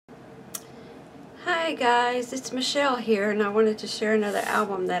Hi guys, it's Michelle here, and I wanted to share another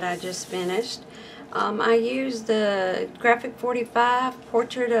album that I just finished. I used the G45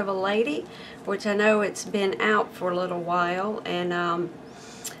 Portrait of a Lady, which I know it's been out for a little while, and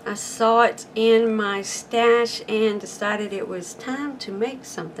I saw it in my stash and decided it was time to make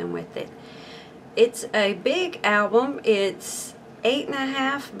something with it. It's a big album. It's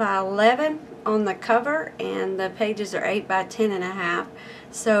 8.5 by 11 on the cover, and the pages are 8 by 10.5.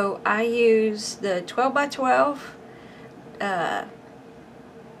 So I use the 12 by 12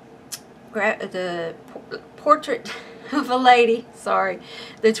 the portrait of a lady, sorry,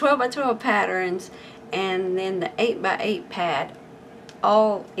 the 12 by 12 patterns, and then the 8 by 8 pad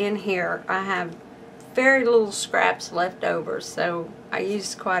all in here. I have very little scraps left over, so I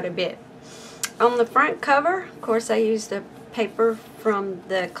used quite a bit. On the front cover, of course, I used the paper from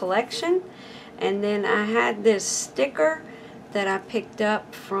the collection, and then I had this sticker that I picked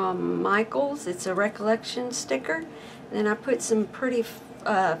up from Michael's. It's a recollection sticker. Then I put some pretty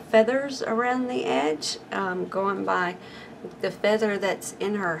feathers around the edge, going by the feather that's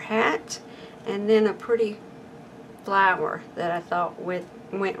in her hat, and then a pretty flower that I thought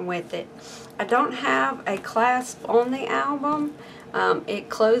went with it. I don't have a clasp on the album. It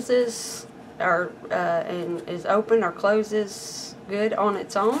closes or and is open or closes good on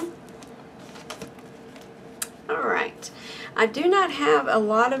its own. Alright, I do not have a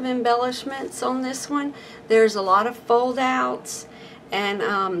lot of embellishments on this one. There's a lot of fold outs, and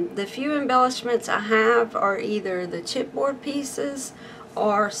the few embellishments I have are either the chipboard pieces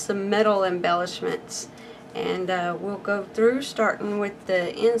or some metal embellishments. And we'll go through starting with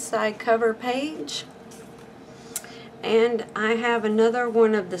the inside cover page. And I have another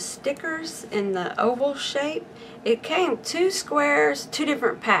one of the stickers in the oval shape. It came two squares, two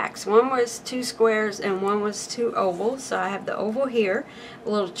different packs. One was 2 squares and one was 2 ovals. So I have the oval here, a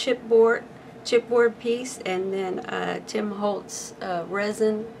little chipboard piece, and then Tim Holtz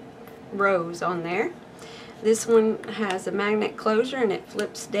resin rose on there. This one has a magnet closure and it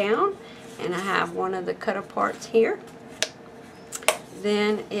flips down, and I have one of the cut aparts here.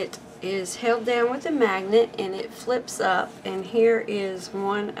 Then it is held down with a magnet and it flips up, and here is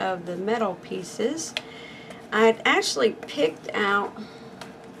one of the metal pieces. I'd actually picked out,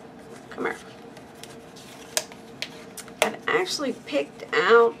 come here, I'd actually picked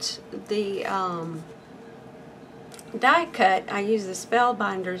out the die cut. I used the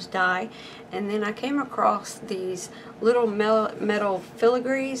Spellbinders die, and then I came across these little metal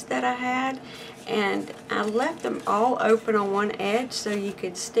filigrees that I had, and I left them all open on one edge so you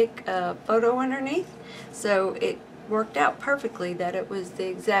could stick a photo underneath. So it worked out perfectly that it was the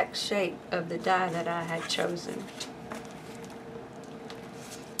exact shape of the die that I had chosen.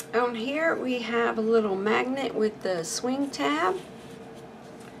 On here we have a little magnet with the swing tab,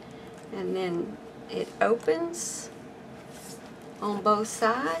 and then it opens on both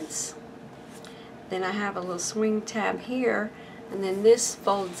sides. Then I have a little swing tab here, and then this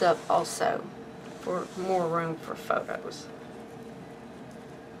folds up also for more room for photos.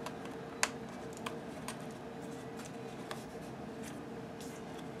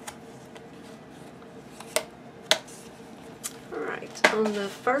 Alright, on the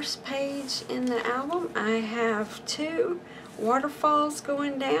first page in the album I have 2 waterfalls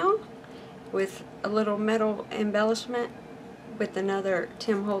going down with a little metal embellishment with another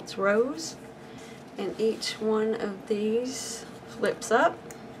Tim Holtz rose, and each one of these flips up.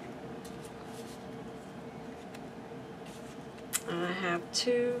 And I have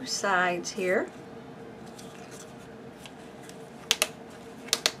 2 sides here.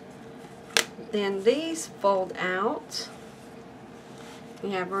 Then these fold out. You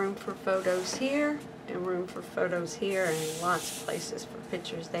have room for photos here and room for photos here, and lots of places for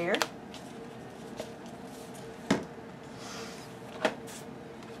pictures there.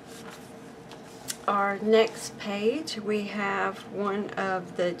 Our next page, we have one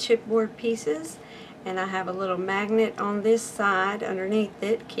of the chipboard pieces, and I have a little magnet on this side underneath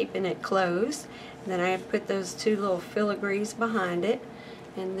it, keeping it closed. And then I put those 2 little filigrees behind it,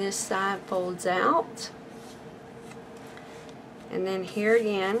 and this side folds out. And then here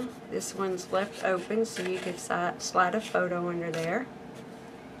again, this one's left open so you could slide a photo under there.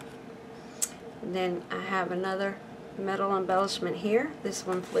 And then I have another metal embellishment here. This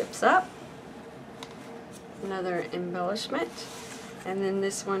one flips up. Another embellishment, and then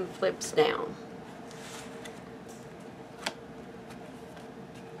this one flips down.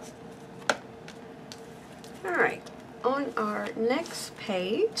 Alright, on our next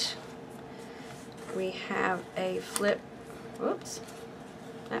page we have a flip, whoops,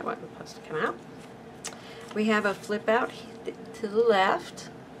 that wasn't supposed to come out. We have a flip out to the left,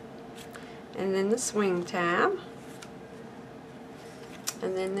 and then the swing tab.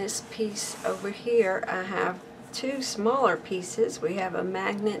 And then this piece over here, I have two smaller pieces. We have a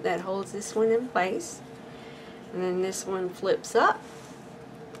magnet that holds this one in place, and then this one flips up,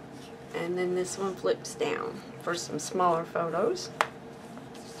 and then this one flips down for some smaller photos.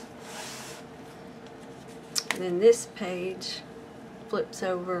 And then this page flips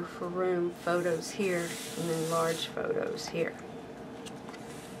over for room photos here, and then large photos here.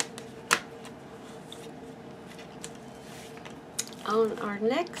 On our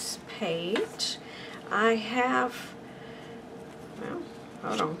next page, I have, well,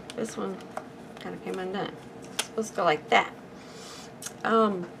 hold on, this one kind of came undone. It's supposed to go like that.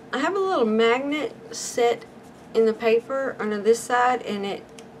 I have a little magnet set in the paper on this side, and it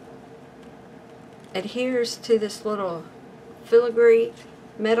adheres to this little filigree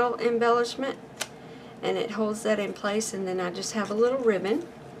metal embellishment, and it holds that in place. And then I just have a little ribbon,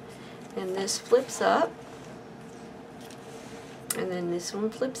 and this flips up, and then this one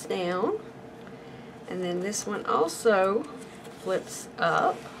flips down, and then this one also flips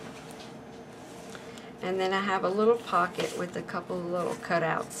up, and then I have a little pocket with a couple of little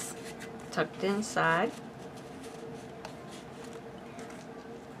cutouts tucked inside.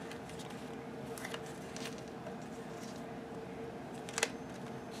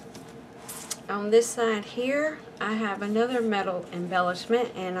 On this side here, I have another metal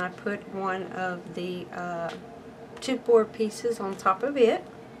embellishment, and I put one of the chipboard pieces on top of it,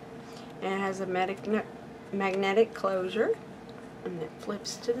 and it has a magnetic closure, and it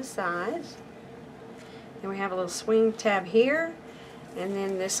flips to the sides. And we have a little swing tab here, and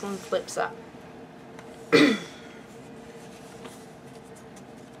then this one flips up.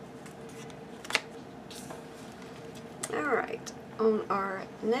 Alright, on our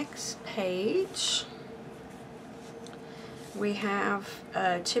next page, we have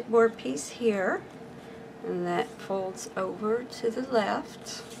a chipboard piece here, and that folds over to the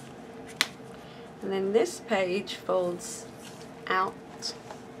left, and then this page folds out,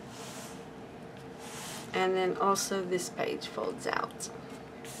 and then also this page folds out.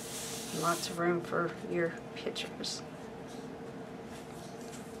 Lots of room for your pictures.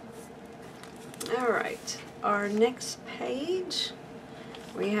 Alright, our next page,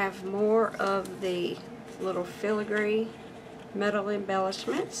 we have more of the little filigree metal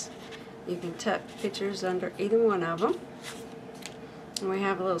embellishments. You can tuck pictures under either one of them. And we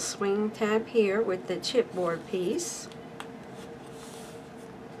have a little swing tab here with the chipboard piece.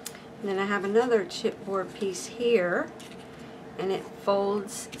 And then I have another chipboard piece here, and it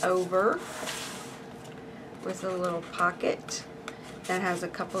folds over with a little pocket that has a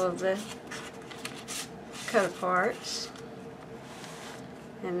couple of the cut aparts.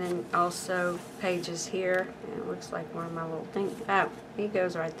 And then also pages here, and it looks like one of my little things. Oh, he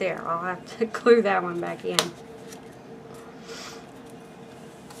goes right there. I'll have to glue that one back in.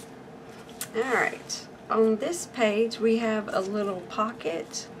 Alright, on this page we have a little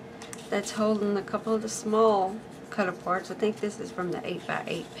pocket that's holding a couple of the small cut aparts. I think this is from the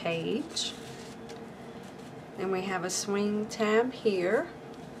 8x8 page. Then we have a swing tab here,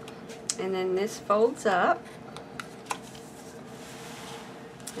 and then this folds up.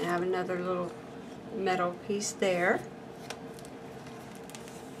 I have another little metal piece there.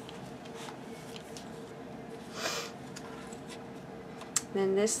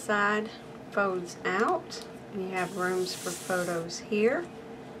 Then this side folds out, and you have rooms for photos here.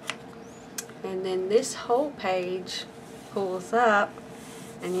 And then this whole page pulls up,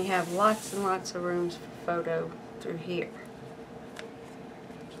 and you have lots and lots of rooms for photo through here.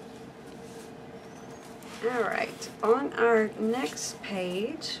 Alright, on our next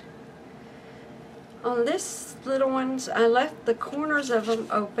page, on this little ones, I left the corners of them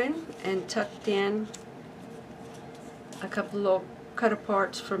open and tucked in a couple of little cut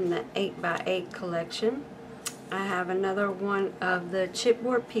aparts from the 8x8 collection. I have another one of the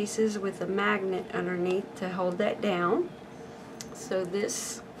chipboard pieces with a magnet underneath to hold that down. So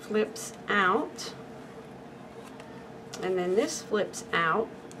this flips out, and then this flips out,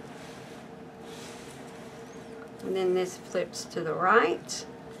 and then this flips to the right.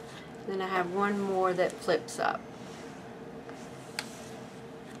 Then I have one more that flips up.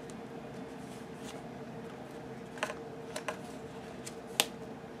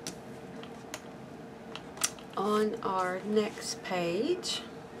 On our next page,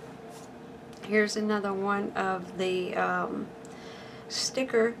 here's another one of the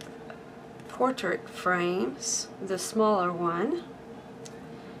sticker portrait frames, the smaller one.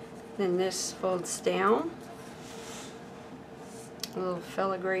 Then this folds down, a little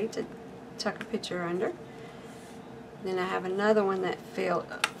filigree to tuck a picture under. Then I have another one that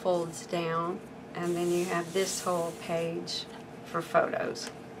folds down, and then you have this whole page for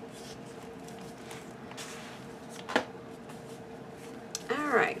photos.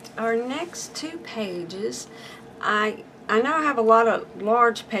 Alright, our next two pages, I know I have a lot of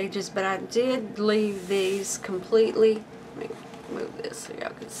large pages, but I did leave these completely. Let me move this so y'all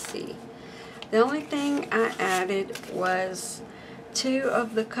can see. The only thing I added was 2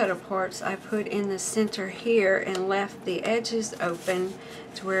 of the cut aparts I put in the center here and left the edges open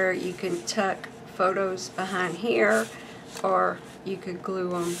to where you can tuck photos behind here, or you could glue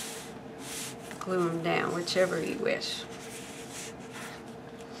them down, whichever you wish.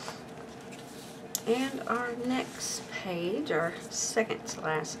 And our next page, our second to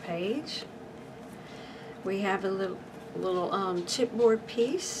last page, we have a little chipboard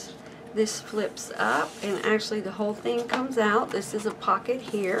piece. This flips up, and actually the whole thing comes out. This is a pocket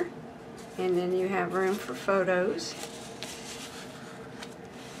here, and then you have room for photos.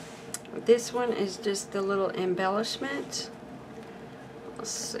 This one is just a little embellishment. Let's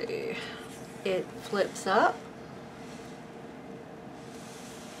see. It flips up,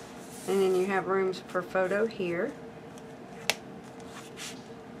 and then you have room for photo here.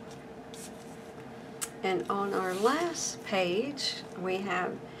 And on our last page, we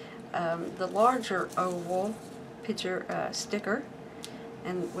have the larger oval picture sticker,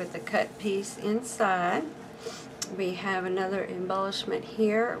 and with a cut piece inside. We have another embellishment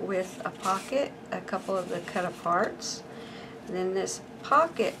here with a pocket, a couple of the cut aparts. Then this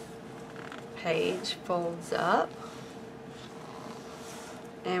pocket page folds up,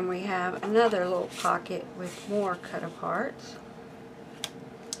 and we have another little pocket with more cut aparts.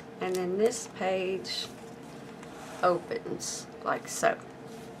 And then this page opens like so.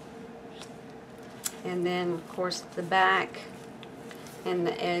 And then of course the back and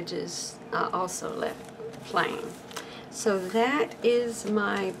the edges I also left plain. So that is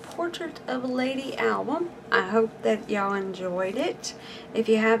my Portrait of a Lady album. I hope that y'all enjoyed it. If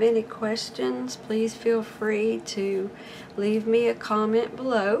you have any questions, please feel free to leave me a comment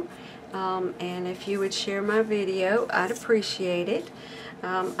below. And if you would share my video, I'd appreciate it.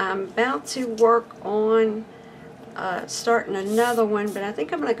 I'm about to work on starting another one, but I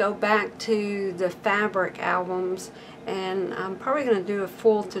think I'm going to go back to the fabric albums, and I'm probably going to do a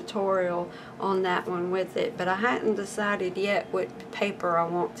full tutorial on that one with it, but I hadn't decided yet what paper I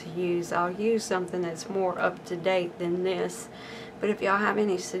want to use. I'll use something that's more up to date than this, but if y'all have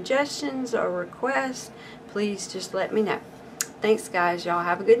any suggestions or requests, please just let me know. Thanks guys, y'all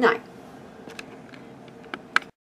have a good night.